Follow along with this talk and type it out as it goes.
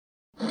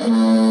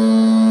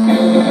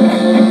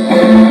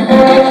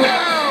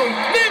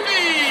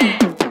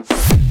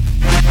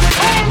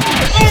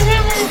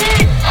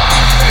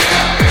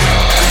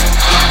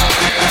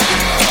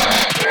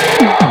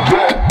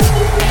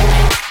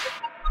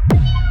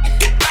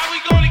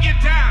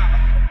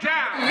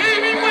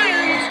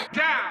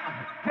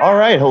All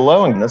right,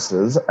 hello, and this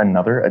is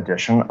another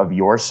edition of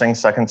your Sing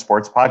Second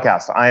Sports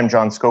Podcast. I am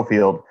John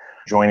Schofield.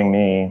 Joining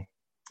me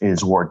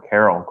is Ward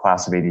Carroll,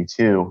 class of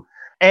 82,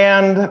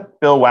 and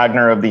Bill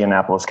Wagner of the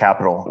Annapolis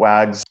Capital.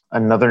 Wags,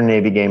 another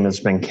Navy game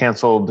has been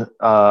canceled.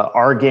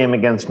 Our game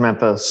against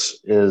Memphis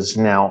is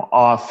now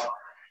off.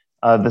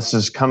 This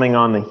is coming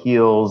on the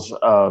heels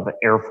of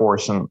Air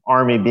Force and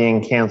Army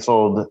being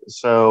canceled.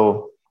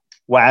 So,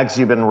 Wags,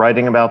 you've been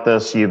writing about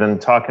this. You've been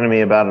talking to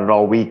me about it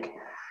all week.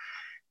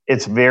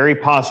 It's very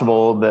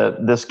possible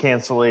that this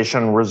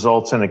cancellation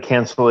results in a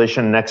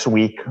cancellation next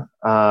week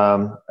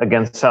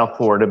against South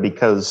Florida,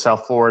 because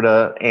South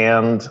Florida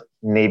and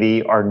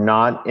Navy are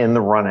not in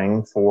the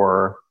running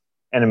for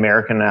an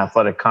American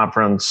Athletic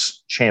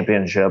Conference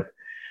championship.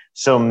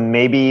 So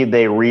maybe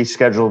they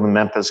reschedule the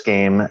Memphis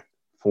game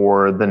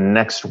for the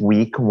next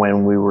week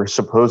when we were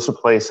supposed to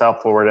play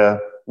South Florida.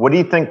 What do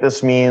you think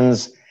this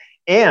means?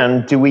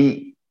 And do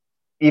we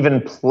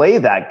even play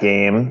that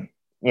game?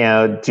 You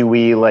know, do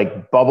we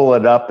bubble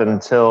it up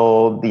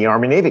until the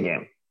Army-Navy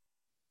game?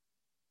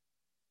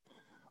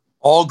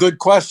 All good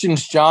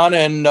questions, John,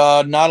 and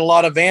not a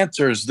lot of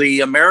answers.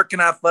 The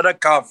American Athletic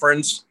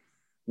Conference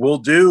will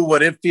do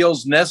what it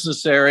feels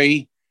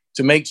necessary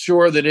to make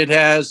sure that it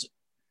has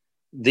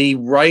the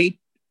right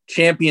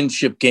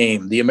championship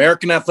game. The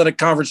American Athletic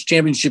Conference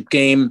championship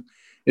game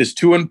is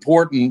too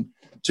important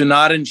to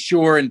not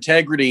ensure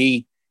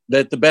integrity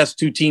that the best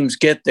two teams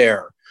get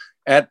there.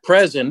 At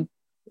present,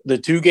 the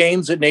two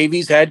games that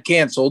Navy's had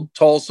canceled,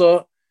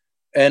 Tulsa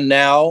and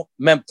now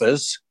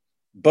Memphis,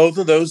 both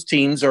of those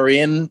teams are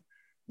in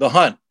the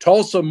hunt.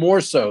 Tulsa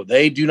more so.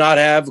 They do not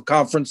have a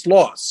conference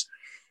loss.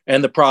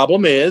 And the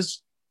problem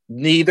is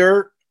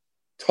neither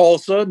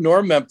Tulsa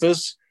nor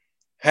Memphis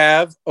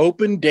have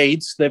open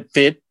dates that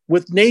fit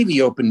with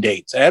Navy open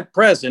dates. At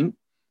present,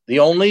 the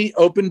only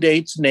open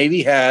dates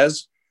Navy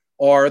has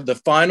are the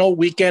final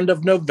weekend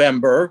of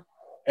November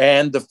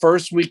and the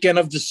first weekend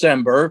of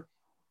December.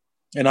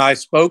 And I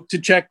spoke to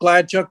Chet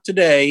Gladchuk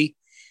today,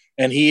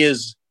 and he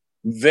is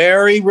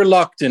very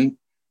reluctant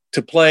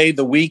to play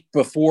the week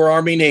before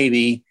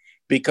Army-Navy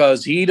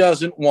because he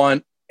doesn't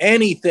want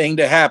anything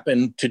to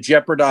happen to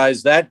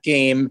jeopardize that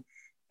game,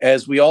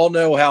 as we all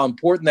know how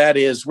important that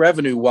is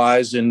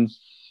revenue-wise. And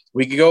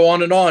we could go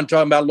on and on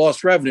talking about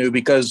lost revenue,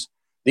 because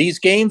these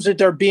games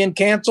that are being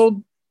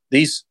canceled,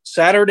 these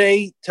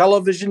Saturday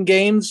television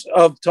games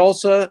of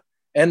Tulsa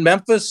and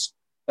Memphis,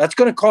 that's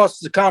going to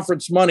cost the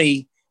conference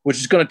money, which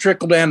is going to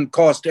trickle down and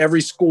cost every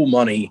school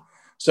money.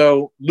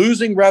 So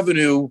losing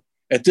revenue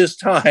at this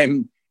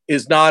time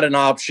is not an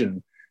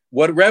option.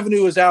 What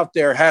revenue is out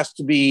there has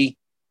to be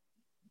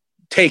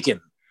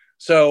taken.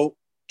 So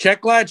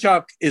Chet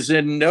Gladchuk is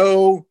in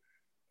no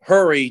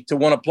hurry to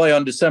want to play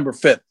on December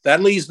 5th.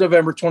 That leaves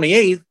November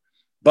 28th,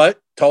 but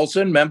Tulsa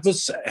and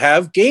Memphis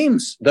have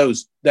games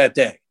that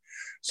day.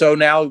 So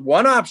now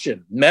one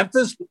option,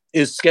 Memphis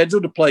is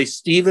scheduled to play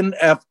Stephen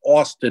F.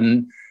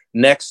 Austin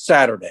next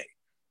Saturday.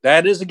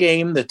 That is a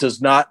game that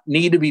does not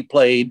need to be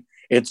played.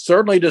 It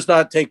certainly does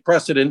not take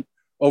precedent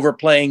over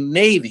playing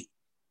Navy.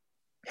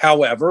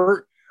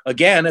 However,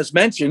 again, as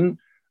mentioned,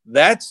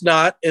 that's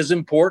not as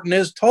important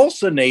as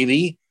Tulsa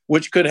Navy,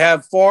 which could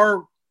have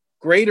far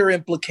greater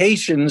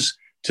implications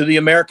to the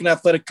American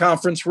Athletic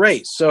Conference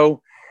race.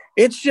 So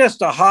it's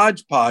just a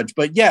hodgepodge.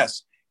 But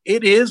yes,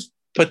 it is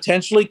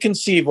potentially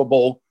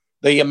conceivable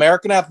the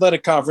American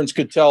Athletic Conference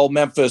could tell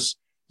Memphis,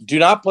 do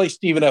not play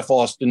Stephen F.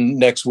 Austin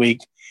next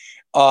week.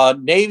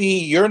 Navy,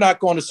 you're not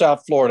going to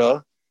South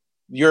Florida.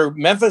 Your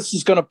Memphis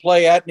is going to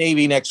play at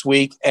Navy next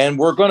week, and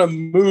we're going to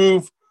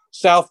move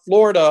South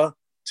Florida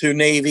to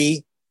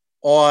Navy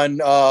on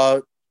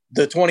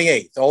the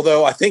 28th.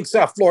 Although I think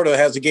South Florida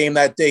has a game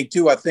that day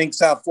too. I think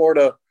South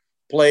Florida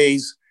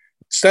plays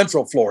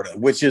Central Florida,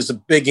 which is a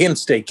big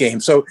in-state game.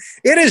 So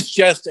it is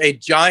just a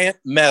giant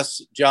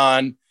mess,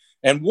 John.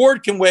 And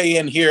Ward can weigh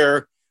in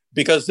here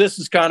because this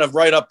is kind of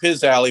right up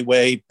his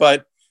alleyway.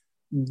 But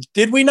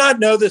did we not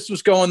know this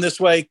was going this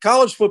way?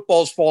 College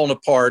football's fallen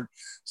apart.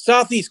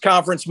 Southeast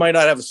Conference might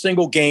not have a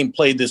single game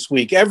played this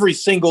week. Every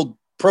single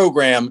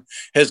program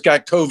has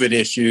got COVID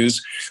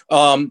issues.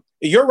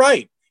 You're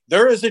right.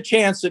 There is a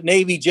chance that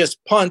Navy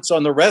just punts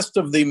on the rest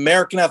of the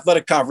American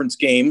Athletic Conference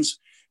games,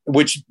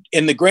 which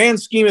in the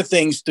grand scheme of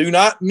things do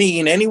not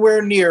mean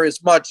anywhere near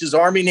as much as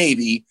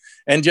Army-Navy,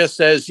 and just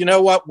says, you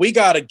know what, we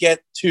got to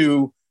get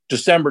to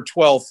December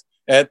 12th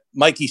at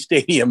Michie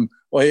Stadium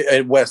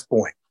at West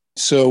Point.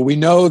 So we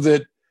know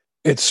that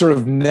it's sort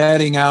of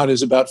netting out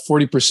as about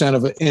 40%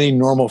 of any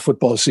normal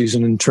football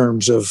season in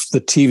terms of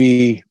the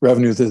TV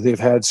revenue that they've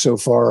had so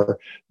far.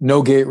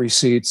 No gate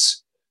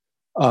receipts,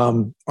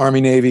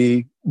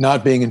 Army-Navy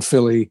not being in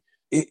Philly.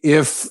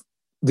 If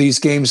these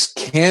games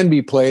can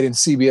be played and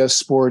CBS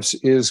Sports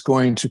is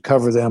going to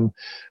cover them,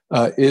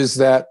 is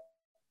that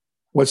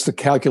what's the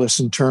calculus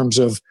in terms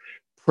of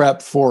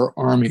prep for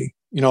Army?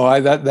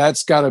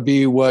 That's got to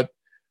be where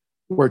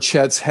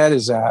Chet's head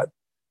is at.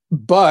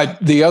 But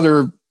the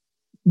other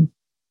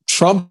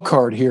trump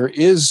card here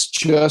is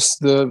just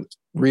the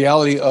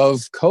reality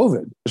of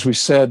COVID. As we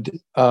said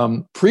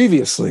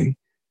previously,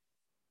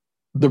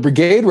 the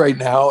brigade right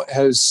now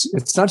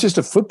it's not just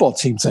a football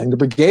team thing. The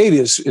brigade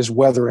is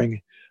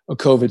weathering a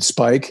COVID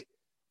spike.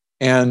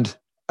 And,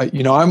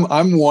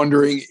 I'm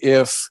wondering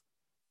if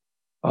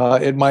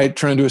it might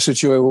turn into a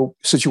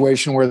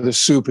situation where the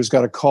soup has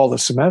got to call the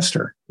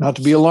semester. Not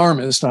to be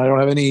alarmist, I don't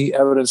have any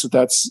evidence that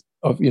that's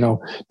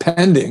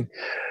pending,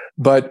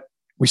 but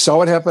we saw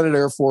what happened at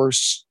Air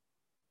Force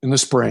in the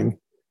spring.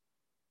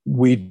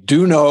 We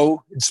do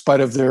know, in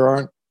spite of there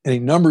aren't any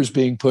numbers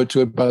being put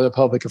to it by the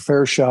public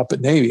affairs shop at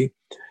Navy,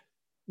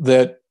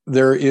 that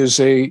there is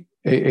a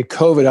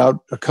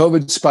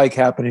COVID spike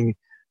happening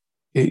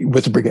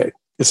with the brigade.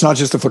 It's not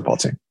just a football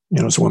team.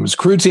 It's a women's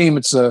crew team.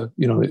 It's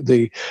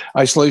the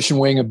isolation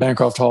wing of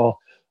Bancroft Hall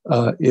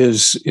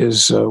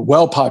is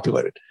well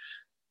populated.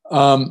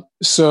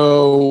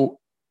 So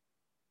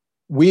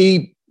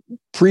we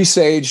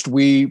presaged,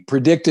 we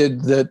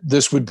predicted that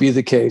this would be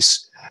the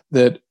case,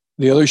 that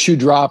the other shoe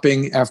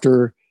dropping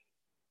after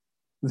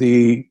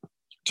the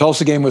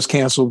Tulsa game was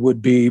canceled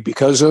would be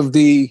because of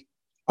the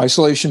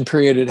isolation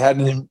period. It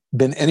hadn't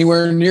been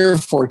anywhere near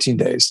 14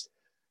 days.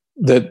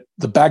 That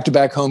the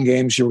back-to-back home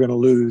games, you were going to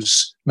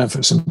lose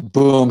Memphis, and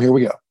boom, here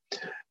we go.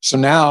 So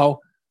now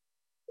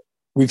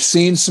we've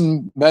seen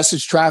some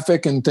message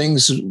traffic and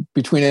things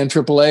between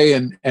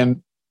NAAA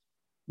and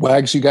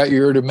Wags. You got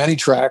your ear to many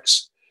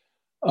tracks.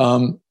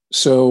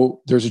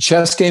 So there's a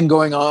chess game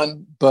going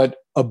on, but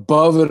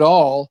above it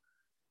all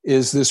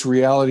is this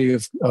reality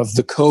of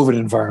the COVID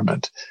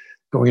environment.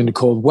 Going into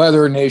cold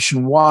weather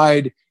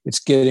nationwide, it's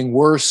getting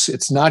worse.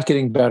 It's not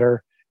getting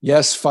better.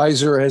 Yes,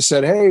 Pfizer has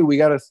said, hey, we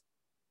got a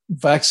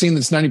vaccine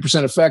that's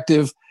 90%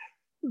 effective.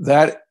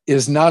 That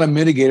is not a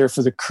mitigator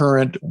for the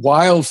current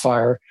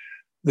wildfire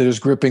that is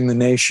gripping the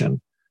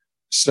nation.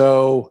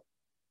 So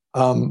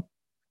I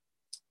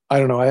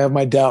don't know. I have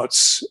my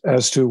doubts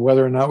as to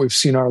whether or not we've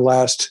seen our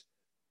last,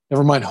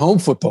 never mind home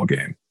football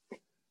game,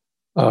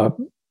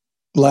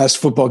 last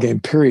football game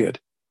period.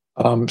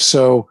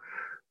 So,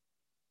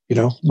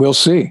 we'll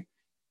see.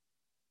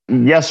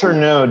 Yes or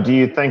no, do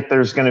you think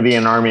there's going to be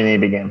an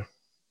Army-Navy game?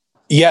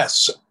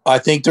 Yes, I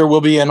think there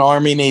will be an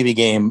Army-Navy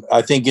game.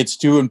 I think it's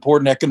too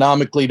important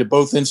economically to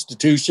both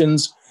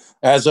institutions.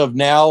 As of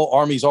now,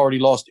 Army's already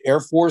lost Air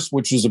Force,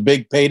 which was a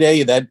big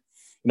payday. That,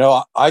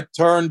 I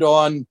turned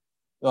on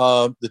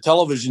the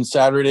television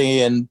Saturday,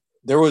 and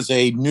there was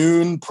a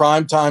noon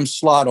primetime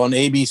slot on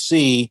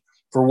ABC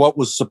for what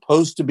was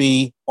supposed to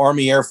be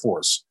Army Air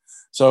Force.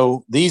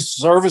 So these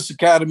Service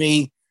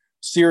Academy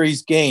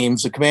Series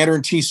games, the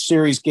Commander-in-Chief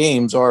Series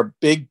games, are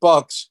big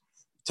bucks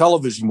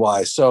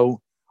television-wise.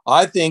 So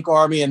I think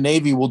Army and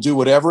Navy will do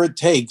whatever it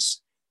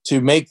takes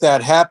to make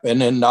that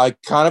happen. And I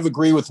kind of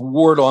agree with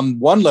Ward on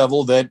one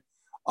level that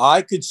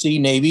I could see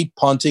Navy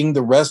punting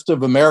the rest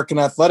of American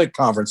Athletic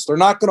Conference. They're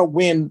not going to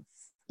win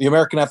the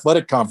American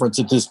Athletic Conference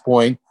at this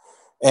point.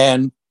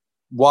 And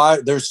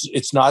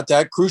it's not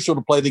that crucial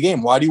to play the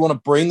game. Why do you want to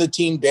bring the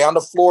team down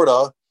to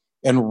Florida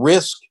and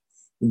risk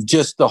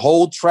just the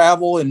whole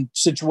travel and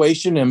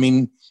situation? I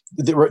mean,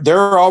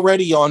 they're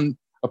already in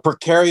a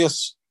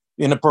precarious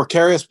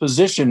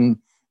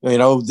position.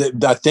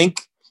 I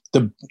think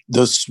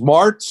the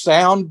smart,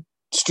 sound,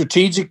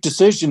 strategic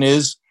decision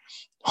is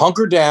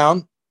hunker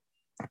down,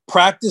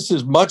 practice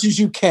as much as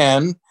you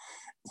can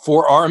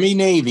for Army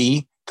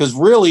Navy, because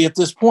really at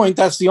this point,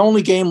 that's the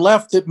only game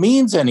left that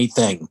means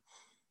anything.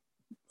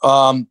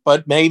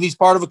 But Navy's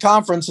part of a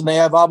conference and they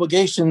have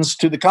obligations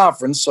to the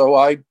conference. So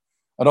I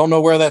don't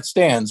know where that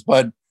stands,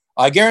 but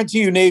I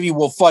guarantee you Navy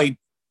will fight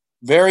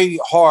very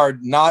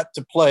hard not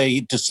to play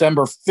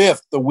December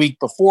 5th, the week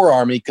before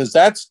Army, because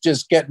that's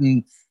just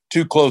getting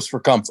too close for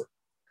comfort.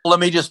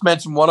 Let me just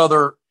mention one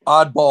other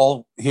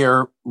oddball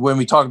here when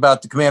we talk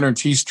about the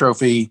Commander-in-Chief's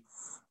trophy.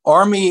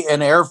 Army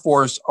and Air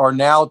Force are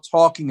now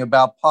talking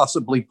about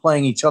possibly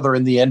playing each other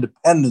in the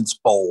Independence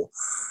Bowl.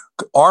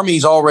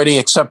 Army's already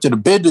accepted a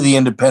bid to the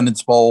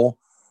Independence Bowl.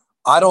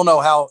 I don't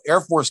know how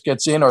Air Force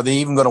gets in. Are they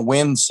even going to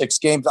win 6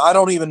 games? I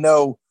don't even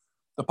know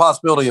the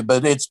possibility of it,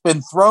 but it's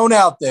been thrown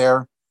out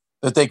there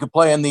that they could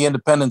play in the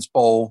Independence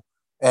Bowl,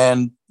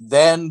 and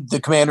then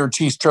the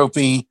Commander-in-Chief's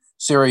Trophy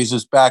Series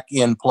is back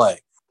in play.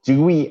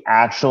 Do we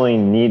actually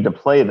need to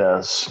play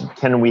this?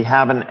 Can we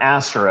have an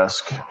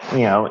asterisk,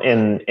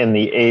 in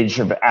the age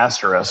of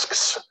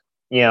asterisks,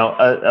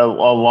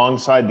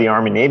 alongside the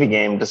Army-Navy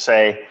game to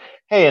say,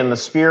 hey, in the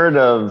spirit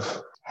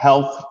of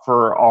health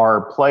for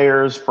our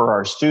players, for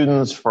our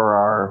students, for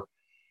our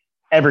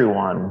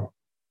everyone.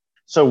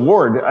 So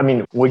Ward,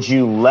 would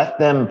you let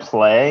them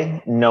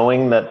play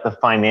knowing that the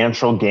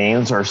financial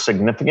gains are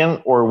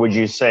significant, or would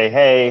you say,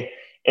 hey,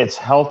 it's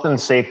health and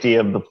safety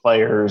of the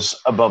players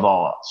above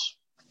all else?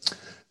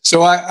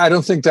 So I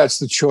don't think that's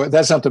the choice.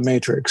 That's not the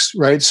matrix,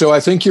 right? So I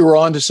think you were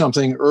on to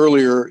something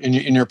earlier in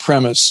your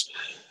premise,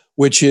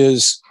 which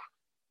is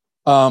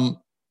And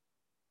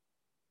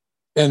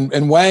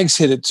Wags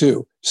hit it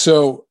too.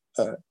 So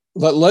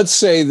let's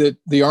say that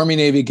the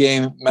Army-Navy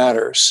game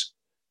matters,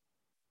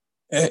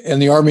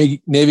 and the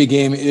Army-Navy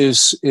game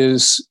is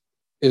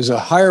a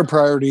higher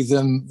priority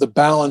than the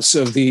balance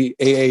of the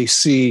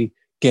AAC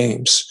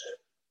games.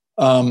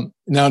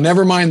 Now,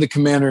 never mind the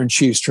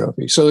Commander-in-Chief's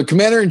trophy. So the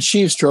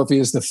Commander-in-Chief's trophy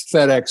is the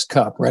FedEx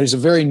Cup, right? It's a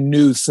very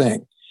new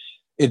thing.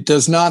 It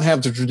does not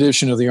have the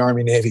tradition of the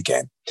Army-Navy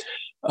game.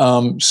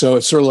 So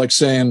it's sort of like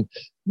saying,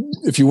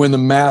 if you win the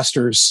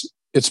Masters,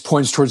 it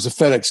points towards the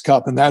FedEx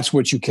Cup, and that's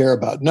what you care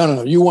about.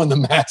 No. You won the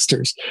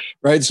Masters,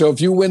 right? So if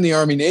you win the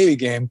Army-Navy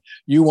game,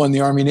 you won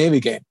the Army-Navy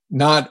game.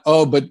 Not,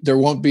 but there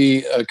won't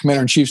be a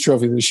Commander-in-Chief's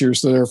trophy this year,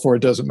 so therefore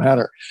it doesn't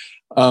matter.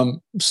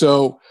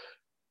 So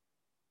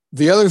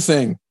the other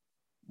thing,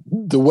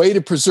 the way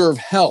to preserve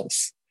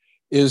health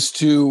is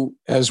to,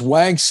 as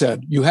Wag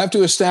said, you have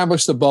to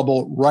establish the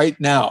bubble right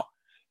now.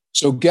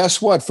 So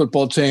guess what,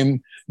 football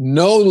team?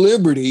 No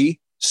liberty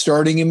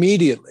starting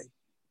immediately.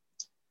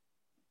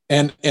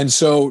 And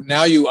so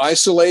now you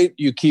isolate,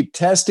 you keep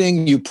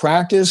testing, you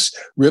practice.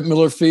 Rip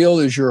Miller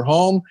Field is your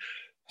home.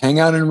 Hang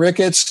out in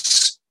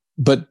Ricketts,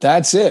 but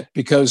that's it,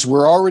 because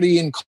we're already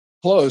in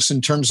close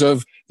in terms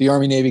of the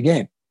Army-Navy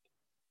game.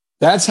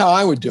 That's how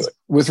I would do it.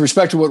 With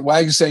respect to what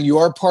Wag is saying, you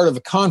are part of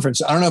a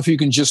conference. I don't know if you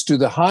can just do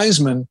the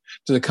Heisman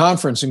to the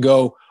conference and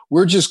go,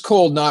 we're just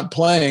cold not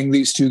playing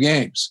these two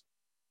games,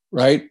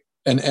 right?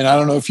 And I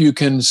don't know if you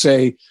can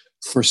say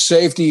for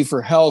safety,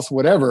 for health,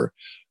 whatever,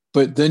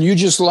 but then you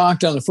just lock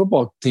down the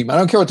football team. I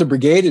don't care what the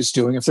brigade is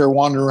doing, if they're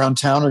wandering around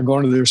town or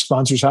going to their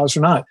sponsor's house or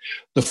not.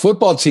 The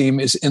football team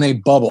is in a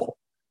bubble.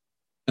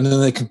 And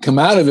then they can come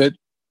out of it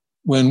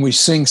when we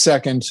sing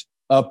second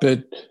up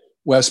at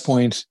West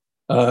Point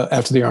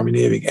after the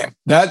Army-Navy game.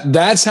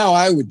 That's how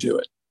I would do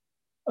it.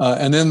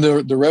 And then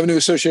the revenue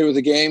associated with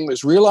the game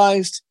is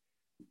realized.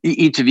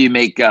 Each of you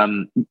make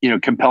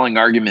compelling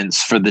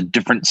arguments for the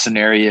different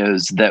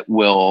scenarios that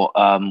will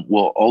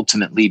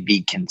ultimately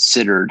be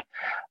considered.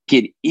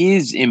 It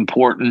is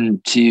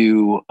important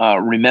to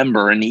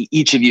remember, and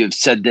each of you have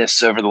said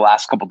this over the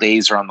last couple of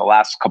days or on the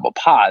last couple of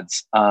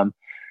pods.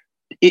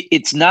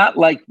 It's not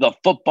like the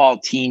football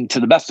team, to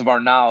the best of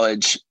our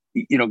knowledge,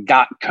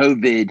 got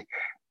COVID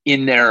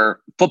in their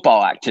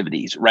football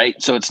activities, right?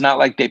 So it's not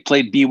like they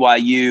played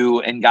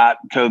BYU and got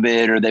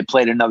COVID, or they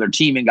played another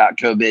team and got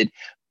COVID.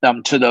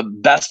 To the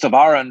best of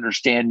our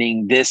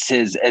understanding, this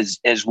is,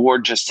 as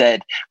Ward just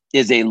said,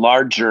 is a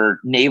larger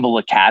Naval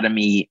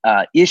Academy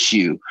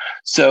issue.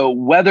 So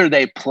whether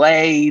they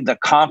play the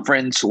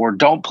conference or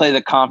don't play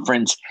the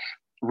conference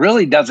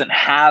really doesn't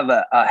have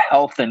a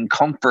health and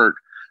comfort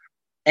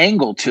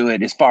angle to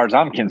it, as far as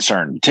I'm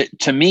concerned.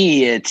 To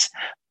me, it's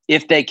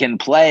if they can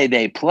play,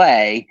 they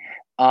play,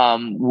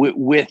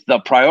 with the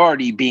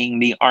priority being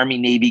the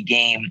Army-Navy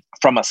game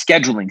from a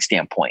scheduling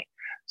standpoint.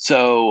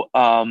 So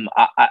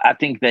I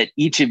think that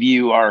each of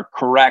you are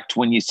correct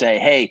when you say,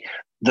 hey,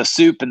 the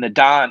soup and the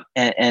Don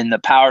and the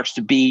powers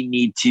to be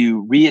need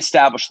to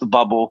reestablish the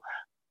bubble,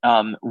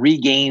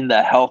 regain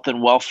the health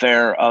and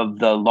welfare of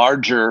the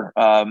larger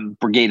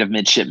brigade of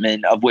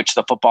midshipmen, of which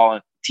the football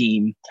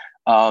team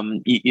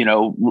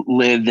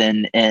live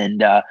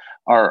and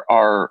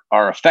are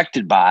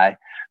affected by.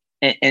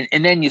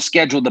 And then you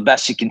schedule the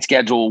best you can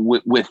schedule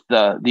with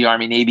the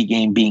Army-Navy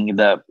game being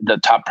the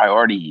top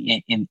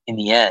priority in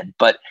the end.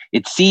 But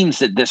it seems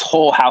that this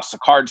whole house of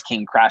cards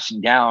came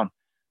crashing down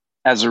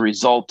as a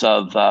result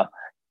of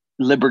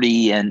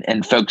Liberty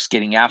and folks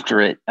getting after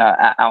it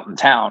out in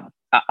town.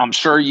 I'm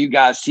sure you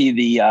guys see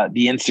the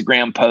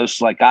Instagram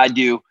posts like I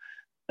do.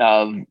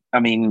 College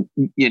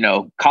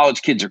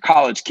kids are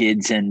college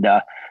kids, and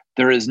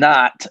there is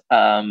not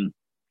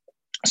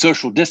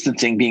social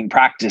distancing being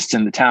practiced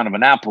in the town of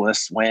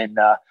Annapolis when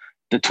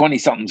the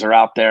 20-somethings are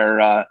out there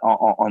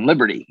on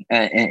Liberty.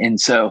 And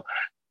so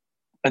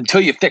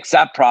until you fix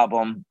that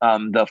problem,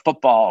 the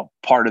football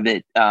part of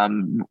it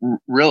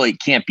really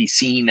can't be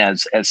seen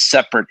as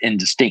separate and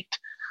distinct.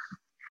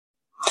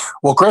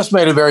 Well, Chris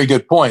made a very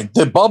good point.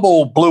 The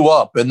bubble blew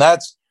up, and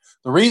that's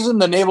the reason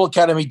the Naval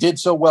Academy did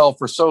so well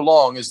for so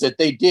long, is that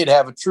they did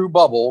have a true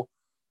bubble.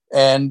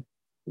 And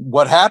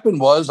what happened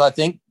was, I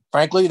think,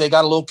 frankly, they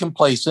got a little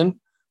complacent.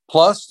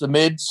 Plus, the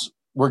mids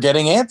were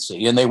getting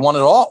antsy and they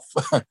wanted off.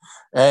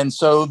 And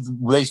so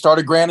they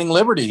started granting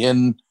liberty,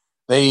 and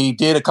they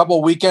did a couple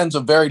of weekends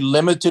of very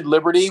limited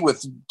liberty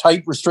with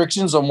tight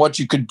restrictions on what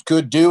you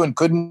could do and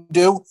couldn't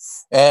do.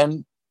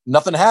 And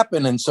nothing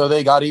happened. And so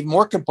they got even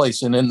more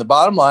complacent. And the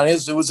bottom line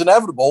is, it was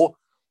inevitable.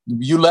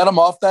 You let them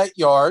off that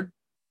yard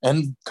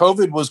and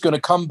COVID was going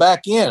to come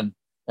back in.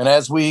 And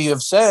as we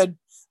have said,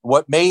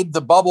 what made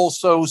the bubble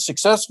so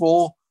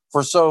successful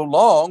for so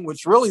long,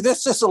 which really,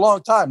 this is a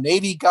long time.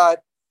 Navy got,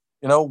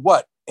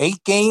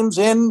 8 games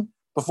in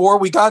before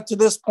we got to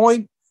this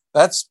point.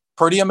 That's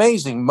pretty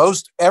amazing.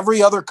 Most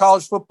every other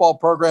college football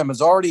program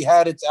has already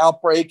had its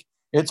outbreak,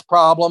 its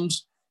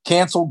problems,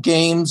 canceled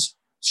games,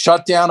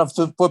 shutdown of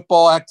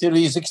football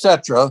activities,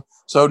 etc.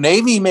 So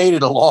Navy made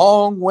it a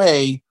long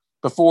way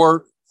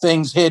before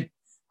things hit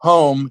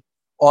home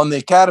on the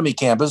academy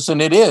campus,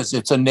 and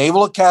it's a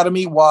Naval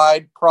Academy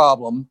wide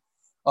problem.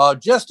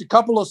 Just a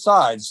couple of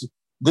sides.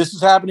 This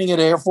is happening at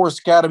Air Force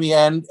Academy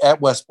and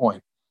at West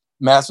Point.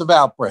 Massive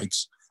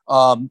outbreaks.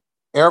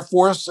 Air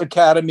Force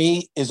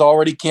Academy is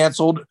already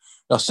canceled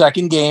a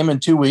second game in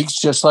 2 weeks,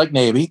 just like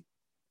Navy.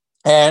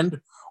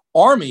 And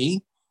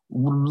Army,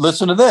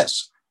 listen to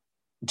this.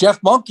 Jeff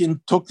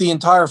Monken took the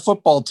entire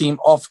football team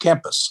off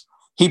campus.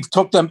 He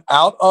took them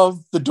out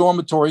of the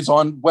dormitories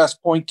on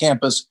West Point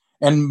campus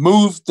and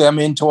moved them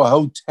into a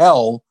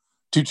hotel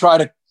to try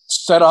to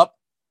set up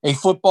a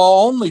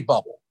football-only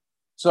bubble.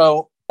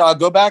 So I'll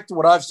go back to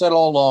what I've said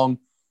all along.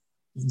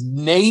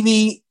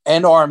 Navy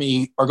and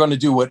Army are going to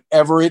do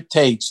whatever it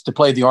takes to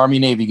play the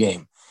Army-Navy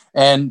game.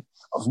 And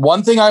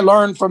one thing I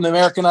learned from the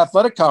American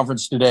Athletic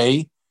Conference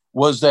today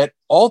was that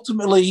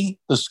ultimately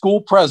the school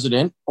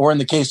president, or in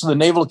the case of the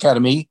Naval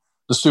Academy,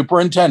 the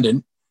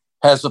superintendent,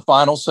 has the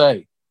final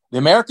say. The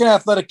American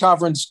Athletic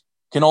Conference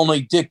can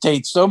only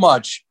dictate so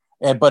much,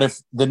 but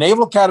if the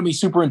Naval Academy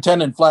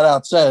superintendent flat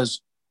out says,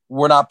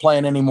 we're not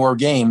playing any more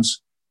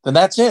games, then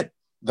that's it.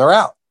 They're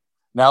out.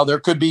 Now, there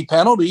could be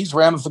penalties,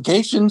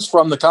 ramifications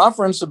from the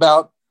conference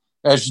about,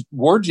 as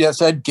Ward just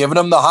said, giving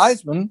them the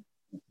Heisman.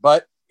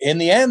 But in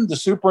the end, the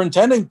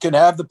superintendent can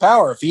have the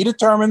power. If he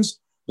determines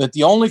that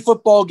the only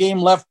football game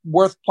left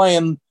worth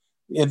playing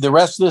in the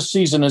rest of this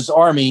season is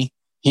Army,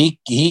 he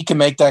can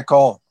make that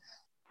call.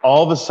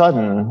 All of a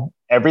sudden,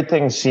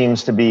 everything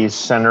seems to be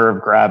center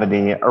of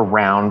gravity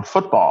around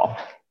football,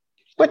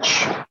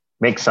 which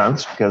makes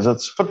sense because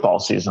it's football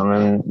season.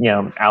 And,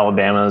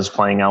 Alabama is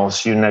playing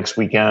LSU next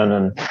weekend.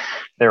 And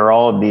there are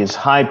all of these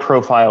high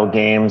profile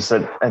games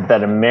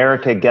that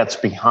America gets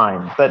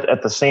behind. But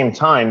at the same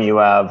time, you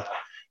have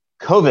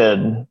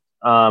COVID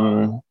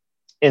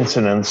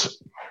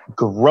incidents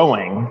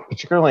growing,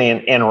 particularly in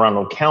Anne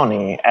Arundel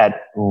County,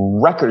 at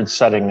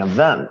record-setting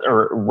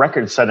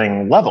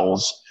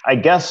levels. I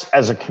guess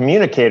as a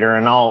communicator,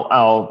 and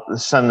I'll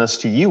send this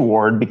to you,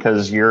 Ward,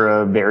 because you're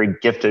a very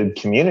gifted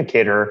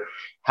communicator.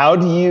 How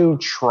do you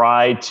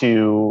try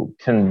to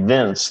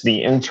convince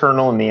the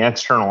internal and the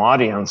external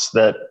audience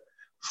that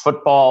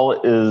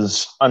football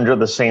is under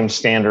the same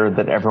standard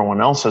that everyone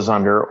else is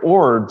under?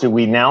 Or do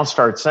we now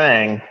start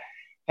saying,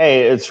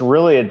 hey, it's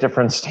really a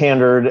different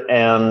standard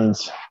and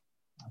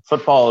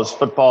football is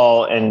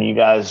football and you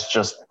guys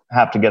just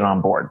have to get on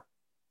board?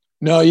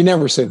 No, you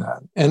never say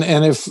that.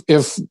 And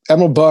if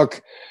Admiral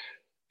Buck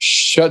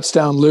shuts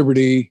down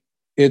Liberty,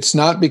 it's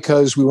not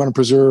because we want to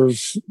preserve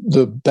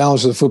the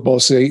balance of the football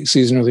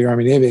season or the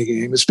Army-Navy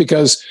game. It's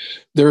because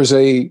there's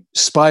a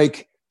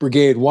spike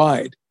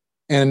brigade-wide.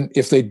 And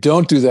if they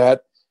don't do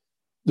that,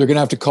 they're going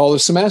to have to call the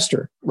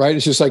semester, right?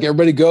 It's just like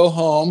everybody go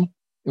home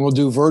and we'll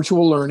do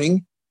virtual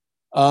learning,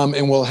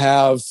 and we'll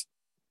have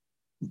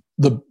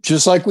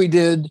just like we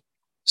did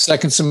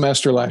second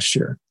semester last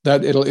year.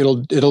 That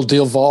it'll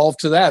devolve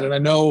to that. And I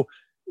know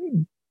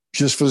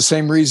just for the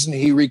same reason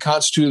he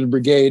reconstituted the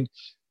brigade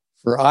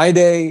for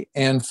I-Day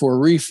and for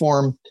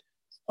reform,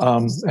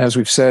 as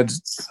we've said,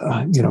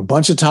 a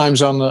bunch of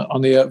times on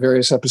the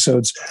various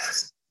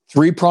episodes,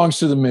 3 prongs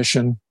to the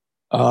mission.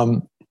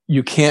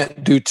 You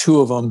can't do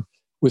 2 of them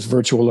with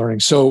virtual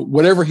learning. So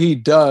whatever he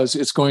does,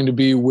 it's going to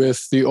be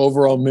with the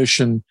overall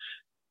mission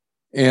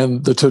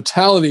and the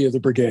totality of the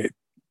brigade,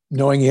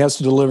 knowing he has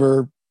to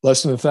deliver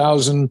less than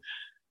 1,000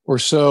 or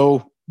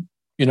so,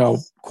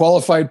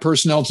 qualified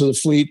personnel to the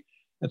fleet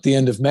at the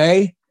end of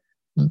May.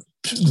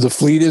 The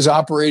fleet is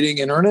operating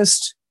in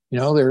earnest. They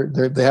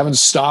haven't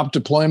stopped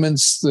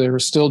deployments. They're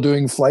still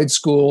doing flight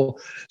school,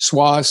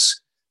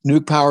 SWAS,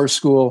 nuke power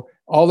school.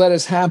 All that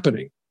is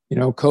happening.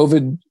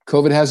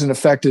 COVID hasn't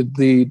affected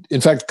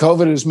in fact,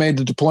 COVID has made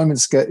the deployment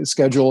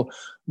schedule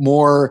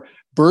more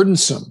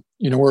burdensome.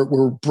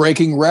 We're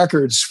breaking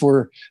records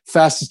for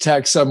fast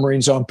attack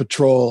submarines on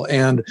patrol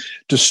and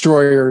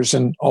destroyers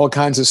and all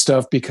kinds of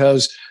stuff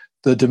because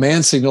the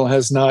demand signal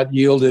has not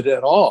yielded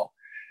at all.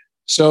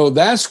 So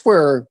that's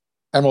where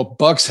Admiral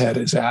Buck's head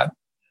is at,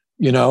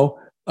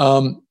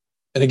 And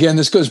again,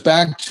 this goes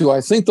back to,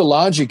 I think the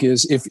logic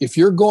is if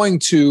you're going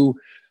to,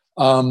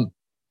 the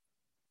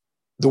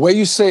way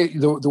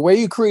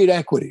you create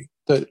equity,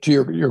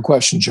 to your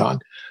question, John,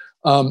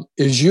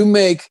 is you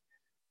make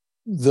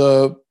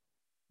the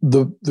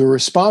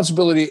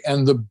responsibility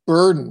and the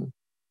burden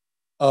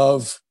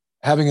of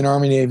having an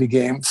Army-Navy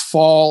game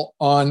fall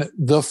on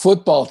the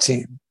football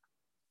team,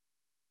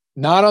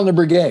 not on the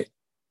brigade,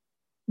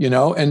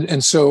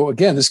 and so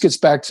again, this gets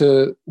back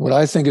to what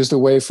I think is the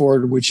way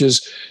forward, which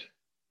is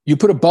you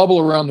put a bubble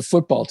around the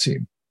football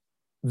team.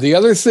 The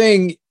other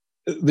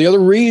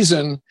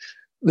reason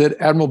that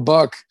Admiral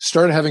Buck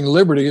started having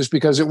Liberty is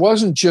because it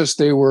wasn't just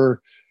they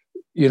were,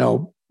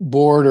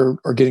 bored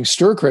or getting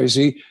stir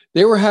crazy.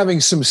 They were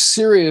having some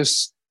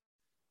serious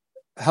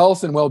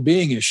health and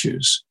well-being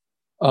issues.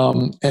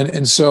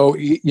 And so,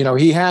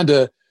 he had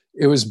to,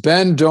 it was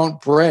bend, don't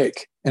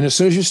break. And as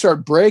soon as you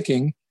start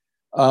breaking,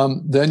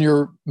 then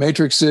your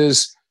matrix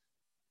is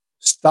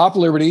stop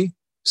Liberty,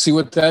 see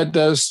what that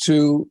does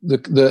to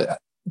the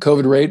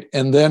COVID rate.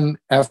 And then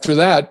after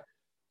that,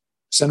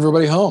 send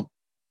everybody home.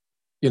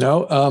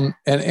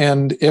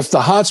 And if the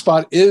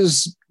hotspot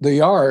is the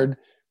yard,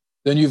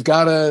 then you've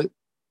got to,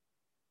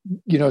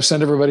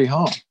 send everybody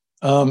home,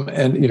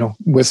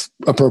 with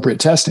appropriate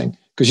testing,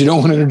 because you don't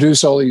want to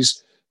introduce all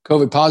these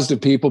COVID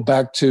positive people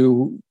back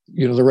to,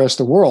 the rest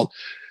of the world.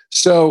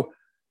 So,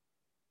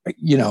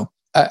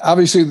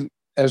 obviously,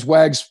 as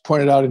Wags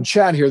pointed out in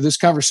chat here, this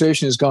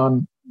conversation has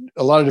gone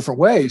a lot of different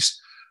ways,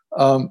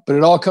 but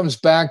it all comes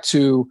back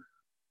to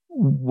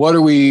what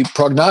are we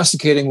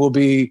prognosticating will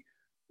be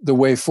the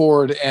way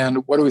forward,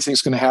 and what do we think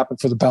is going to happen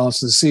for the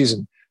balance of the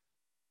season.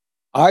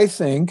 I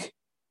think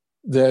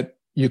that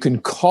you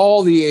can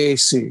call the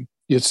AAC.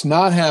 It's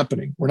not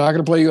happening. We're not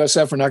going to play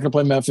USF. We're not going to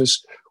play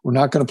Memphis. We're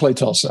not going to play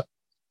Tulsa.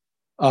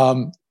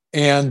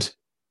 And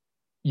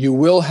you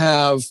will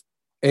have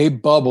a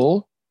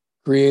bubble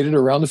created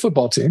around the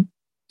football team,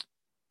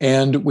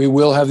 and we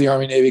will have the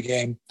Army-Navy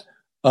game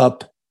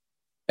up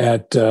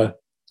at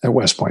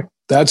West Point.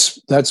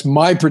 That's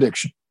my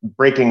prediction.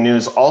 Breaking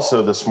news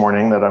also this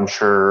morning that I'm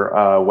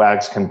sure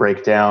Wags can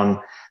break down.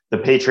 The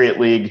Patriot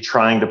League,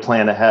 trying to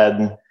plan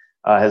ahead,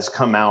 has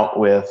come out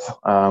with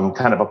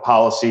kind of a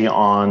policy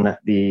on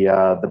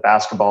the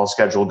basketball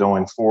schedule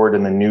going forward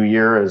in the new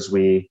year as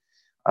we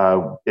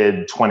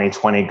bid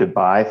 2020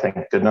 goodbye,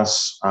 thank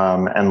goodness,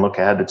 and look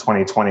ahead to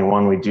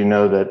 2021. We do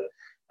know that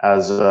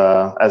as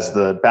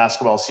the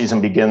basketball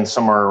season begins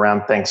somewhere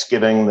around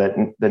Thanksgiving, that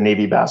the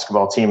Navy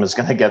basketball team is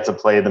going to get to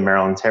play the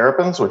Maryland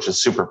Terrapins, which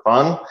is super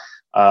fun.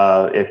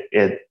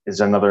 It is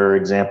another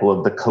example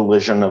of the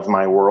collision of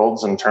my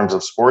worlds in terms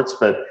of sports.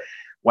 But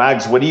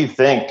Wags, what do you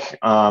think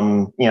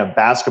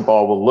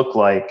basketball will look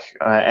like?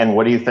 And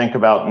what do you think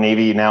about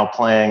Navy now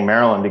playing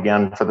Maryland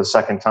again for the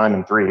second time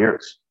in 3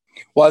 years?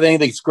 Well, I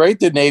think it's great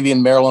that Navy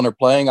and Maryland are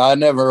playing. I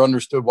never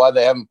understood why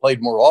they haven't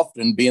played more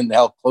often, being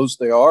how close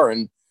they are.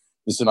 And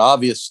it's an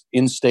obvious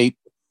in-state,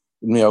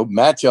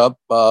 matchup.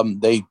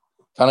 They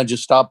kind of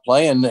just stopped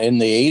playing in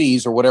the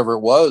 80s or whatever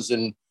it was.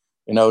 And,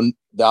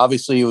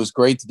 obviously it was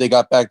great that they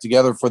got back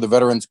together for the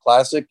Veterans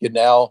Classic. And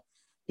now,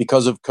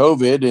 because of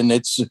COVID and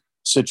its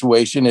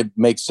situation, it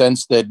makes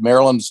sense that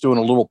Maryland's doing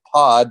a little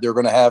pod. They're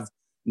going to have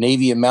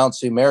Navy and Mount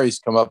St. Mary's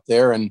come up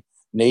there, and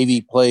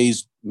Navy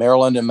plays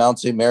Maryland and Mount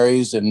St.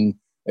 Mary's, and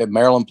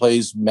Maryland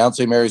plays Mount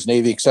St. Mary's,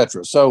 Navy,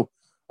 etc. So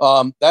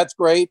that's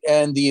great.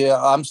 And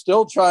I'm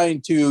still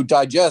trying to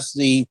digest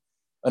the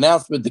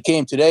announcement that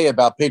came today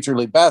about Patriot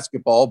League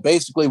basketball.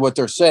 Basically, what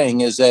they're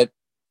saying is that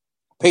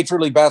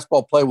Patriot League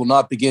basketball play will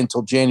not begin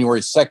until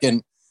January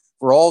 2nd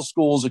for all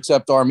schools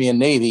except Army and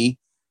Navy.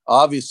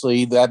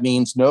 Obviously, that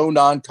means no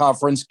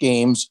non-conference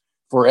games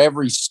for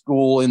every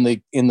school in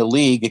the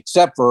league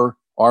except for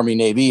Army,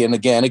 Navy. And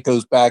again, it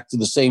goes back to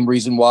the same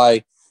reason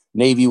why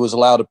Navy was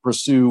allowed to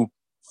pursue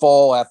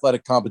fall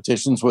athletic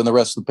competitions when the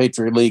rest of the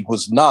Patriot League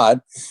was not,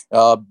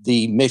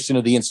 the mission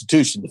of the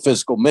institution, the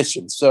physical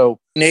mission. So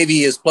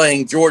Navy is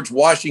playing George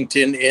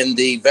Washington in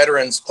the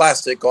Veterans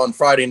Classic on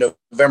Friday,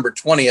 November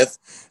 20th.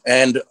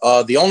 And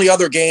the only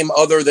other game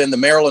other than the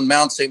Maryland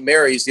Mount St.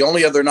 Mary's, the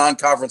only other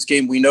non-conference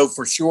game we know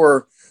for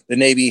sure the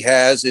Navy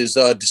has is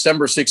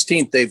December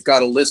 16th. They've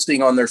got a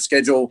listing on their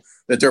schedule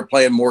that they're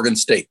playing Morgan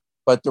State.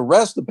 But the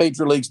rest of the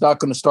Patriot League's not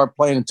going to start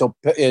playing until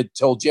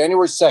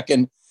January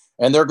 2nd,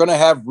 and they're going to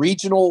have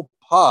regional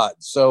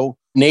pods. So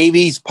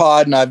Navy's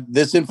pod, and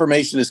this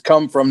information has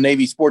come from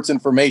Navy Sports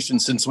Information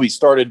since we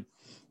started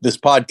this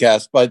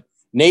podcast, but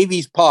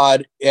Navy's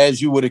pod,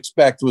 as you would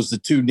expect, was the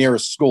two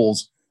nearest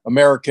schools,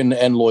 American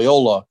and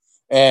Loyola.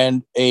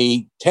 And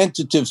a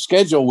tentative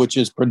schedule, which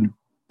has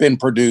been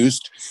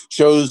produced,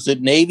 shows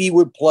that Navy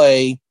would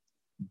play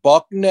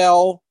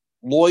Bucknell,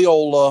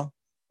 Loyola,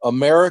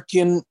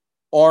 American,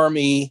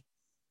 Army,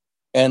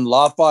 and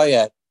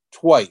Lafayette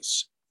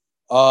twice.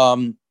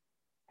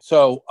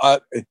 So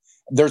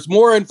there's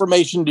more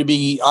information to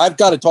be. I've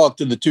got to talk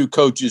to the two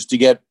coaches to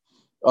get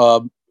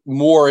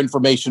more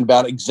information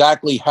about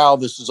exactly how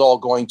this is all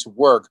going to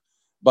work.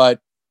 But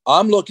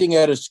I'm looking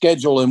at a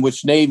schedule in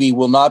which Navy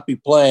will not be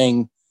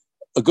playing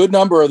a good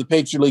number of the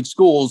Patriot League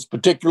schools,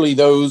 particularly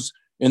those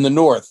in the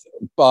north,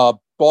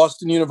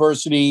 Boston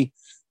University,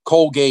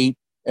 Colgate,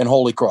 and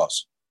Holy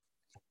Cross.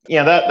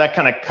 Yeah, that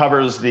kind of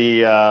covers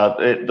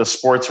the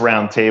sports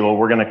roundtable.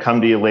 We're going to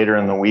come to you later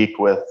in the week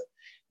with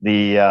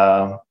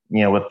the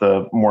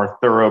more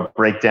thorough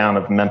breakdown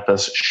of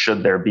Memphis,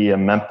 should there be a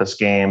Memphis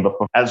game. But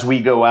as we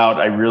go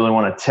out, I really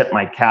want to tip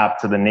my cap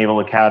to the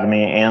Naval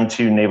Academy and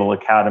to Naval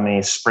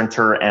Academy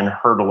sprinter and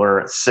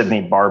hurdler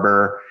Sydney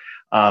Barber.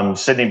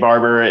 Sydney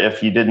Barber,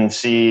 if you didn't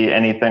see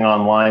anything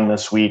online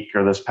this week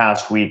or this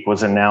past week,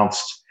 was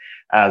announced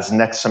as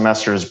next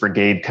semester's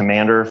brigade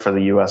commander for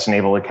the U.S.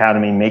 Naval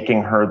Academy,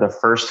 making her the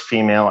first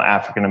female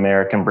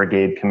African-American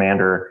brigade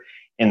commander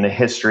in the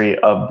history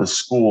of the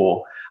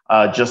school.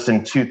 Just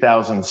in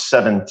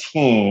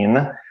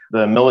 2017,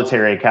 the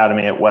military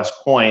academy at West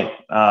Point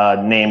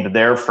named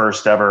their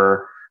first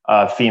ever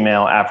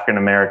female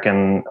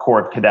African-American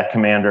Corps Cadet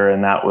commander,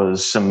 and that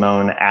was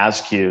Simone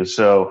Askew.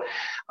 So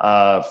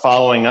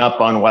following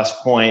up on West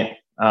Point,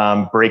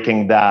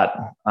 breaking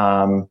that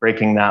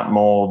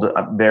mold.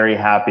 I'm very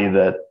happy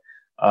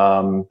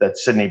that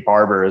Sydney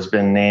Barber has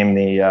been named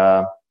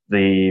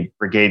the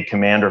brigade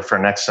commander for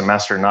next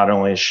semester. Not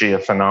only is she a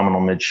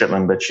phenomenal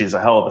midshipman, but she's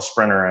a hell of a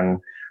sprinter and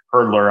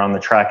hurdler on the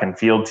track and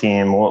field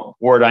team. Well,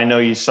 Ward, I know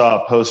you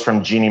saw a post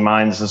from Jeannie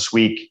Mines this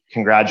week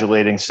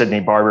congratulating Sydney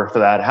Barber for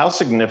that. How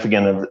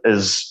significant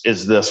is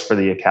this for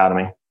the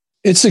Academy?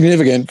 It's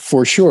significant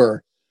for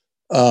sure.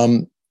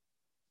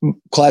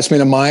 Classmate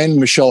of mine,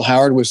 Michelle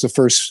Howard, was the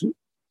first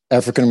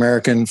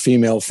African-American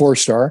female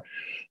 4-star.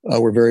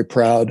 We're very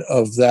proud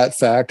of that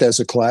fact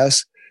as a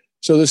class.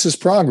 So this is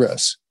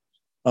progress.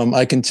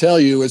 I can tell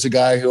you, as a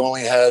guy who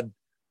only had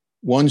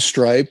one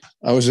stripe,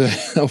 I was a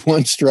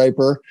one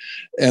striper.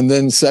 And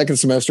then second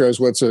semester, I was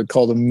what's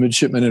called a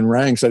midshipman in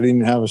ranks. I didn't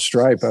even have a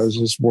stripe. I was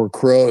just wore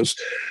crows.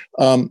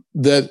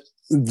 That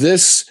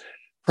this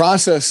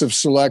process of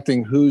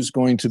selecting who's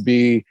going to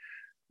be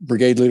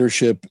brigade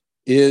leadership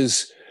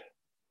is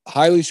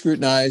highly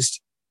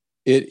scrutinized.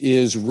 It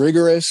is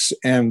rigorous.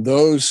 And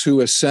those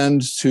who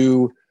ascend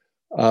to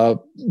the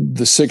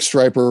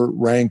 6-striper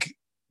rank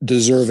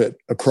deserve it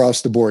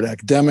across the board,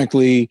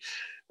 academically,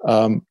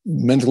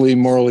 mentally,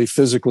 morally,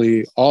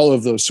 physically, all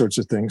of those sorts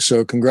of things.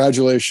 So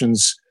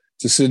congratulations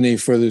to Sydney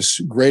for this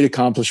great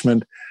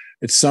accomplishment.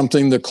 It's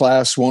something the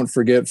class won't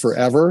forget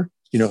forever.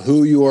 You know,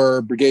 who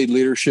your brigade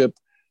leadership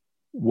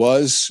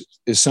was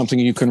is something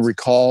you can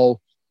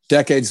recall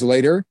decades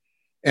later.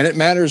 And it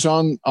matters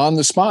on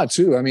the spot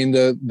too. I mean,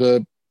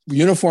 the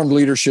uniformed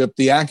leadership,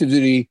 the active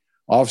duty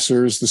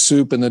officers, the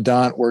SOOP and the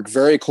DONT work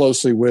very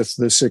closely with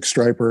the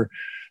 6-striper.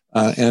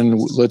 And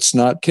let's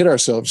not kid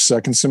ourselves.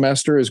 Second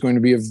semester is going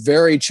to be a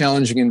very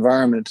challenging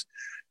environment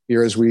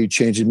here as we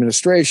change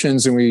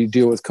administrations and we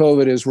deal with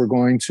COVID, as we're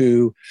going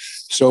to,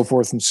 so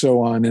forth and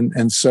so on.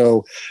 And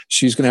so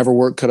she's going to have her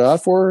work cut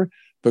out for her,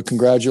 but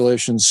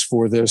congratulations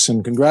for this,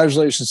 and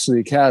congratulations to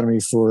the Academy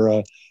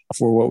for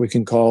what we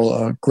can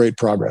call great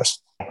progress.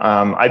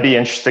 I'd be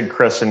interested,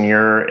 Chris, in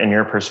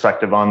your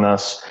perspective on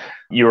this.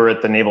 You were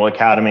at the Naval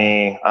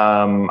Academy,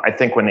 I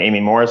think, when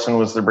Amy Morrison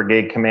was the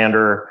brigade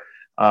commander.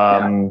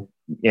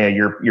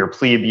 Your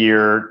plebe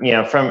year,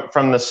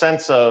 from the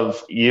sense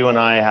of you and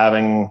I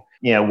having,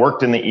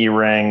 worked in the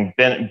E-ring,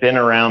 been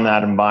around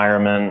that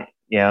environment,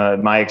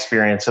 my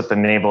experience at the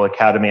Naval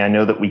Academy, I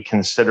know that we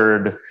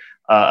considered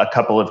a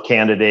couple of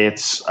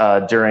candidates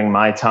during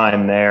my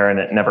time there, and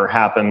it never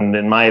happened.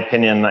 In my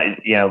opinion,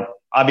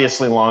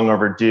 obviously long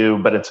overdue,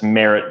 but it's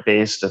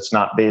merit-based. It's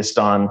not based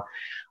on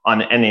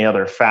any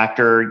other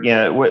factor.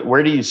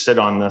 Where do you sit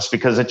on this?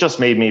 Because it just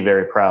made me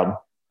very proud.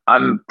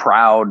 I'm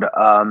proud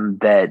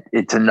that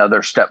it's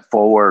another step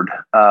forward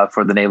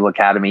for the Naval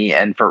Academy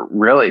and for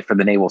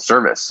the Naval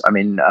Service. I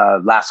mean,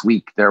 last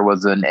week there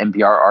was an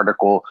NPR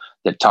article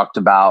that talked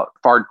about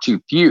far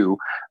too few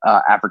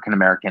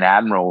African-American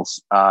admirals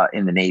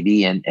in the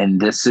Navy. And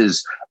this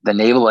is the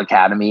Naval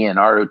Academy, and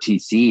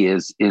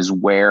ROTC is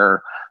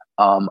where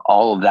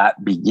all of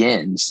that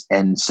begins.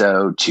 And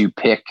so to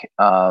pick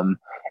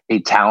a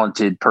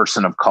talented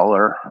person of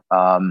color,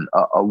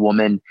 a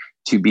woman,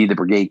 to be the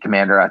brigade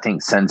commander, I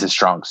think sends a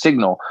strong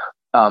signal.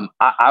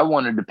 I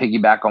wanted to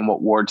piggyback on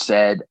what Ward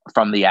said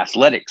from the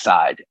athletic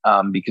side,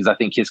 because I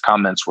think his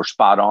comments were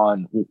spot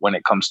on when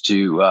it comes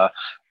to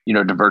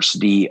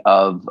diversity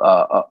of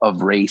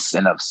race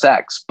and of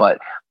sex. But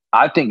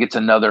I think it's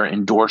another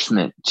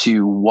endorsement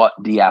to what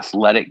the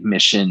athletic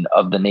mission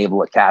of the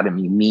Naval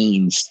Academy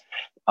means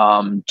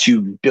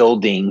to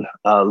building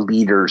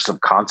leaders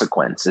of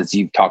consequence, as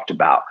you've talked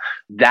about.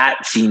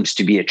 That seems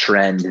to be a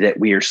trend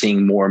that we are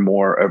seeing more and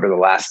more over the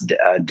last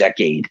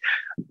decade.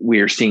 We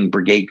are seeing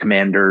brigade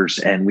commanders,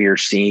 and we are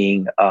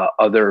seeing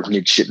other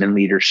midshipman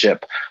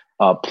leadership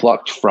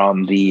plucked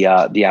from the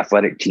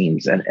athletic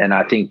teams. And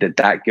I think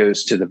that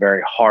goes to the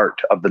very heart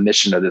of the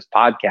mission of this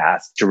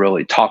podcast, to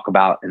really talk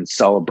about and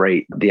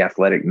celebrate the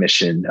athletic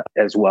mission,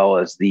 as well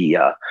as the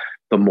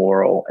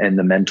moral and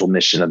the mental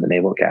mission of the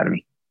Naval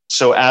Academy.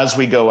 So as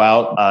we go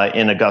out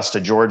in Augusta,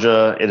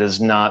 Georgia, it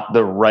is not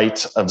the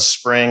rite of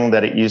spring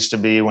that it used to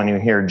be when you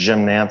hear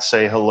Jim Nantz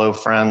say, "Hello,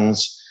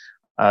 friends."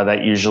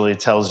 That usually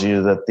tells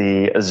you that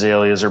the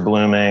azaleas are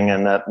blooming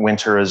and that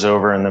winter is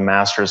over and the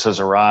Masters has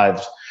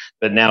arrived.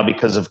 But now,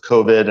 because of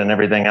COVID and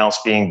everything else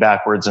being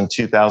backwards in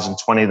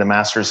 2020, the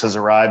Masters has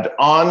arrived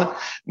on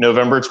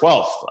November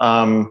 12th.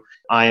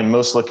 I am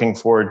most looking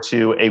forward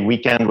to a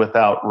weekend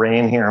without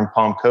rain here in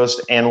Palm Coast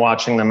and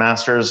watching the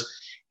Masters.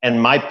 And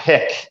my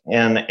pick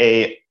in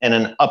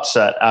an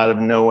upset out of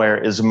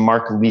nowhere is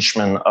Mark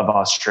Leishman of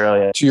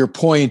Australia. To your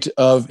point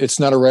of it's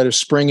not a rite of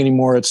spring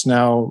anymore, it's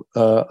now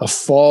a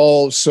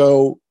fall.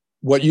 So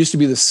what used to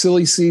be the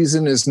silly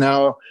season is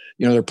now,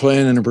 they're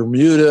playing in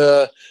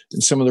Bermuda in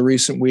some of the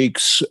recent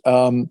weeks.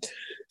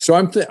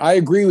 So I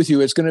agree with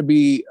you. It's going to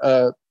be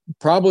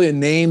probably a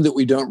name that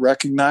we don't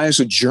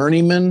recognize, a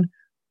journeyman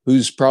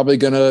who's probably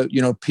going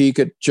to, peak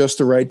at just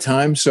the right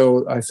time.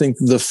 So I think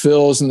the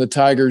Phils and the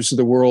Tigers of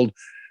the world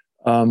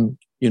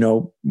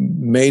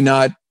may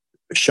not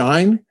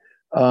shine.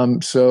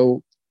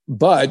 So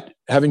But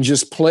having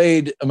just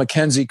played a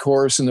Mackenzie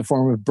course in the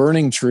form of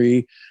Burning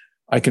Tree,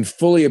 I can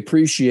fully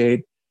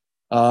appreciate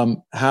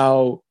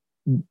how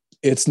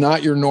it's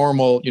not your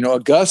normal,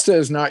 Augusta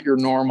is not your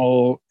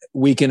normal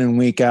week in and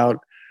week out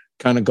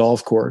kind of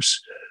golf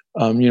course.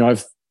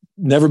 I've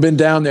never been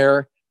down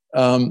there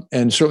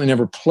and certainly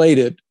never played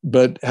it,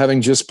 but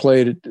having just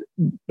played it,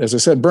 as I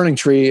said, Burning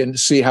Tree, and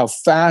see how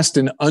fast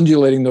and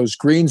undulating those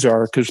greens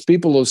are, because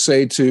people will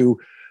say to,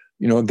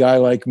 a guy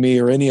like me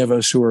or any of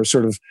us who are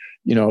sort of,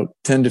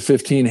 10 to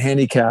 15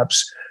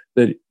 handicaps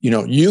that,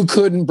 you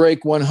couldn't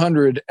break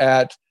 100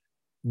 at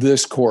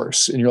this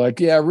course. And you're like,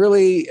 yeah,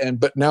 really?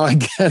 But now I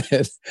get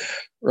it.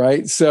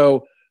 Right.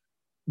 So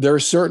there are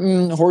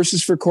certain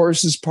horses for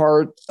courses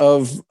part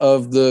of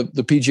the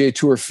PGA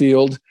Tour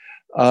field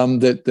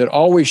that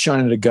always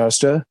shine at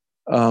Augusta.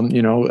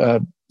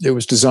 It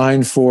was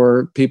designed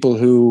for people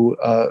who,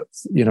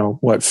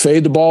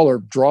 fade the ball or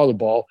draw the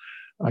ball.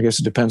 I guess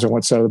it depends on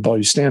what side of the ball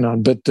you stand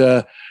on.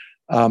 But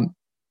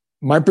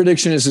my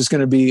prediction is it's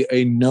going to be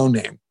a no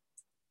name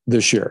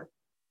this year.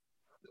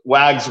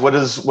 Wags, what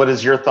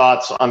is your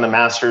thoughts on the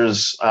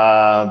Masters,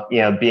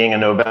 being a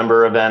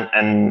November event,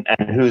 and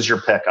who's your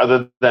pick?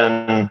 Other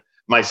than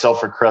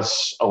myself or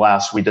Chris,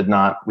 alas, we did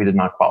not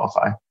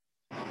qualify.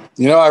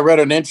 I read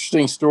an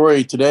interesting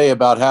story today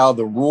about how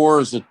the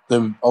roars at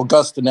the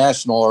Augusta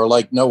National are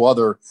like no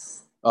other.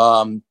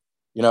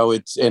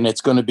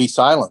 It's going to be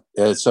silent.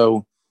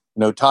 So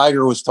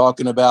Tiger was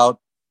talking about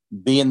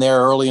being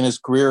there early in his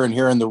career and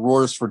hearing the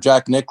roars for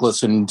Jack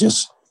Nicklaus and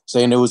just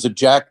saying it was a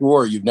Jack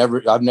roar.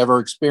 I've never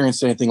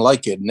experienced anything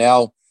like it.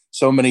 Now,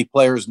 so many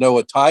players know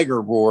a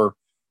Tiger roar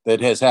that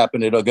has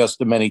happened at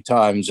Augusta many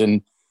times.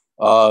 And,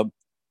 I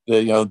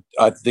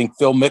think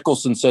Phil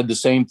Mickelson said the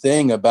same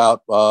thing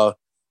about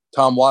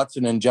Tom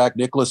Watson and Jack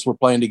Nicklaus were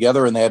playing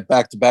together and they had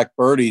back-to-back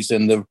birdies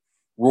and the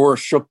roar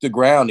shook the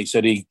ground. He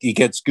said he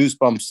gets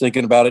goosebumps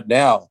thinking about it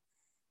now.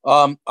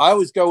 I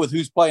always go with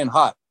who's playing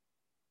hot.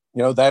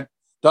 That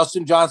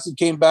Dustin Johnson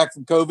came back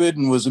from COVID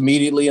and was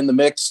immediately in the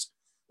mix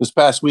this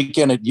past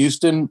weekend at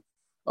Houston.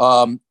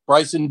 Bryson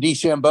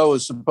DeChambeau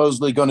is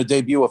supposedly going to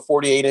debut a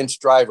 48-inch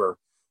driver,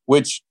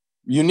 which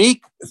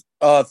unique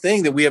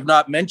thing that we have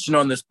not mentioned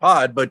on this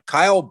pod, but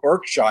Kyle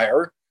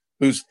Berkshire,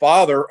 whose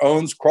father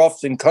owns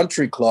Crofton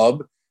Country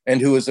Club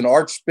and who is an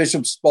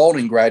Archbishop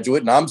Spalding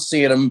graduate, and I'm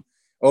seeing him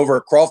over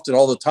at Crofton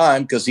all the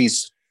time because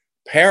he's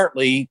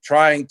apparently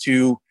trying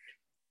to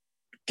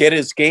get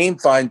his game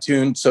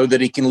fine-tuned so that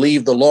he can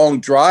leave the long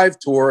drive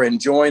tour and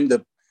join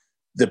the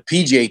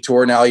PGA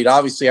Tour. Now, he'd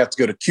obviously have to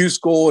go to Q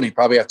school and he'd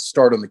probably have to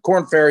start on the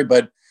Korn Ferry,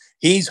 but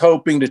he's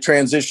hoping to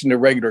transition to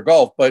regular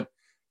golf. But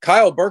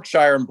Kyle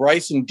Berkshire and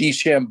Bryson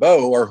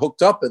DeChambeau are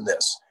hooked up in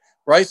this.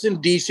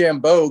 Bryson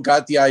DeChambeau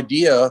got the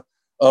idea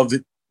of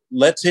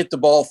let's hit the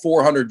ball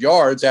 400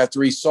 yards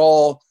after he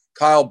saw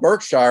Kyle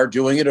Berkshire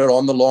doing it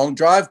on the long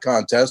drive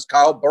contest.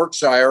 Kyle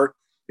Berkshire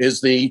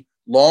is the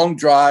long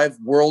drive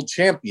world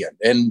champion,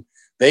 and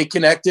they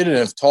connected and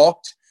have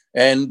talked.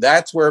 And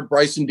that's where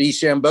Bryson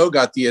DeChambeau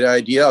got the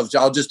idea of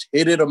I'll just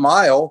hit it a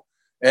mile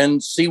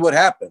and see what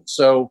happens.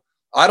 So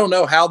I don't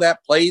know how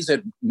that plays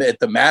at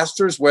the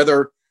Masters,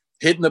 whether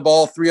hitting the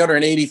ball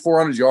 380,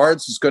 400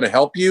 yards is going to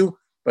help you,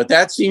 but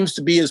that seems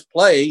to be his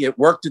play. It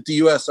worked at the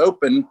U.S.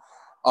 Open.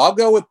 I'll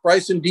go with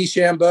Bryson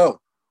DeChambeau.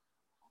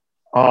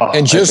 Oh,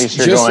 and just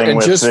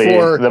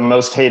for the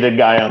most hated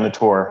guy on the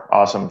tour.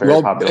 Awesome.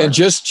 Very popular. And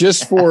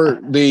just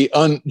for the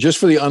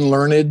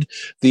unlearned,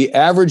 the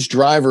average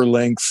driver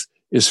length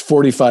is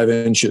 45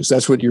 inches.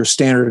 That's what your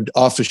standard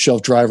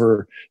off-the-shelf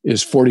driver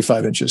is,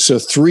 45 inches. So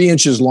 3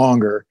 inches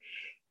longer.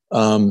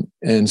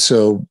 And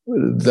so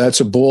that's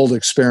a bold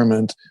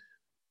experiment.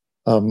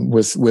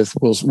 We'll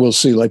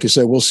see. Like you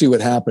said, we'll see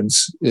what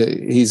happens.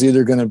 He's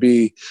either going to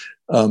be,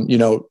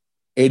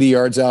 80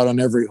 yards out on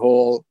every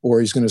hole,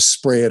 or he's going to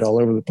spray it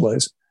all over the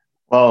place.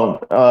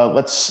 Well,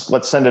 let's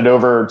send it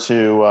over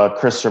to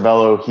Chris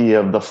Cervello, he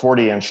of the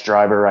 40-inch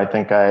driver. I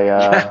think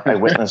I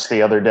witnessed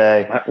the other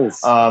day. That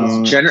was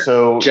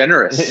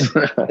generous.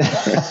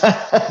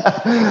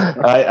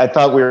 I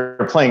thought we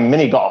were playing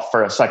mini golf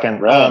for a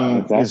second. Right,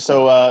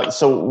 exactly.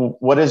 So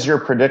what is your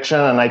prediction?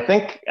 And I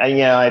think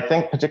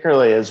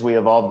particularly as we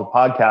evolve the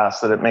podcast,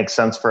 that it makes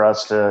sense for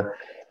us to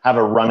have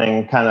a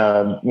running kind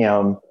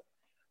of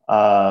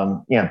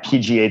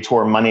PGA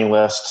Tour money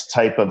list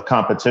type of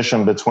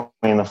competition between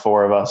the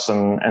four of us,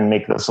 and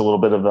make this a little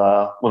bit of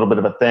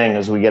a thing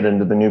as we get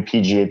into the new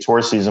PGA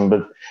Tour season.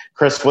 But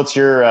Chris, what's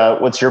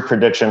your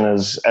prediction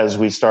as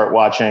we start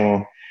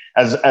watching,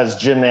 as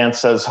Jim Nantz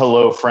says,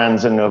 hello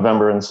friends, in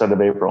November instead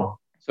of April?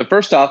 So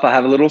first off, I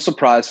have a little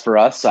surprise for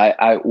us.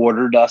 I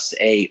ordered us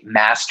a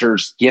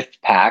Masters gift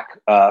pack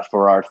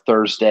for our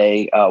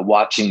Thursday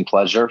watching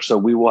pleasure. So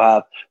we will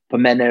have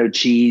pimento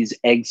cheese,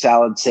 egg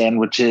salad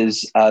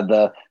sandwiches,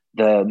 the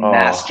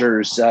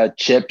Masters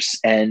chips,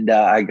 and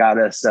I got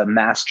us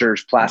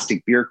Masters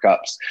plastic beer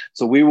cups.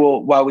 So we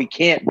will, while we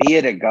can't be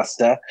at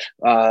Augusta,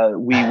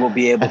 we will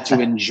be able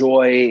to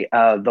enjoy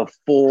the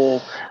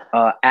full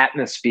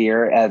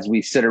atmosphere as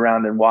we sit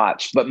around and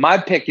watch. But my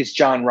pick is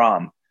Jon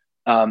Rahm.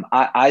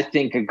 I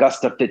think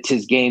Augusta fits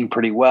his game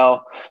pretty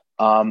well.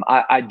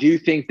 I do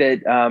think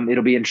that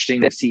it'll be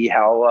interesting to see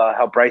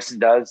how Bryson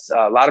does.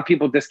 A lot of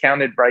people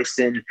discounted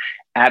Bryson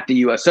at the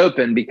U.S.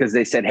 Open because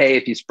they said, hey,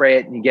 if you spray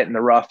it and you get in the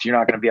rough, you're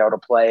not going to be able to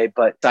play.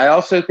 But I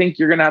also think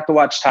you're going to have to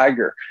watch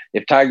Tiger.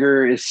 If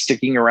Tiger is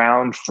sticking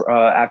around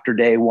after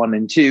day 1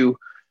 and 2,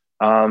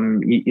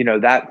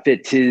 that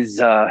fits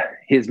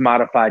his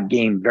modified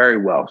game very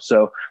well.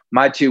 So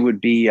my two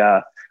would be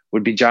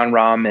Jon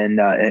Rahm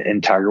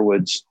and Tiger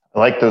Woods. I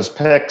like those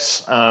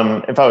picks. If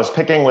I was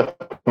picking with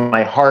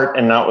my heart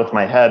and not with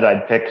my head,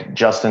 I'd pick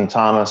Justin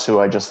Thomas,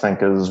 who I just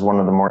think is one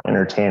of the more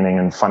entertaining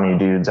and funny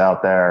dudes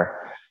out there.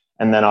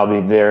 And then I'll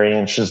be very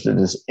interested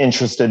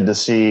to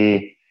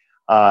see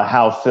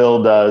how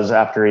Phil does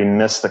after he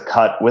missed the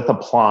cut with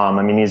aplomb.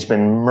 I mean, he's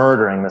been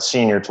murdering the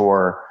senior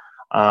tour.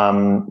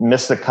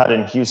 Missed the cut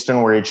in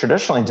Houston, where he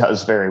traditionally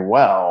does very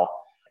well.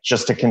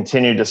 Just to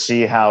continue to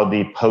see how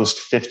the post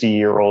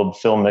 50-year-old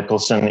Phil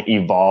Mickelson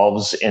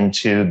evolves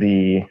into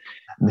the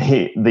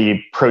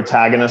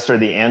protagonist or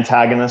the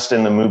antagonist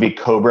in the movie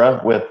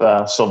Cobra with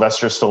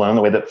Sylvester Stallone,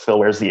 the way that Phil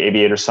wears the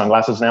aviator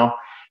sunglasses now.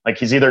 Like,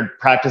 he's either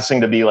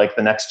practicing to be like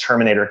the next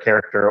Terminator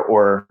character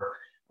or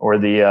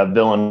the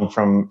villain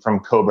from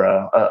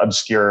Cobra,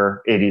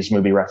 obscure 80s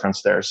movie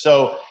reference there.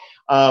 So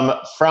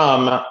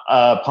from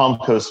Palm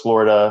Coast,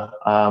 Florida,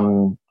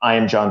 I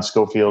am John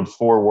Schofield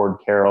for Ward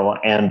Carroll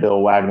and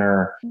Bill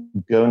Wagner.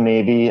 Go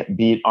Navy,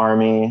 beat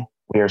Army.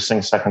 We are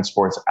Sing Second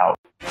Sports out.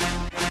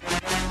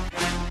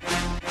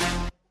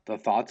 The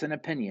thoughts and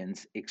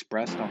opinions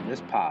expressed on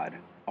this pod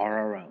are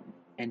our own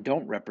and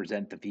don't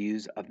represent the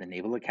views of the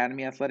Naval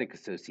Academy Athletic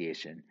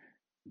Association,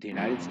 the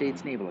United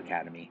States Naval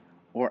Academy,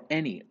 or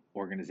any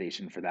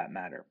organization for that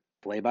matter.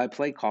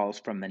 Play-by-play calls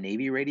from the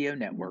Navy Radio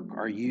Network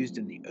are used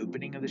in the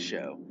opening of the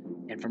show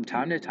and from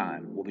time to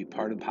time will be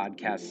part of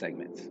podcast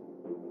segments.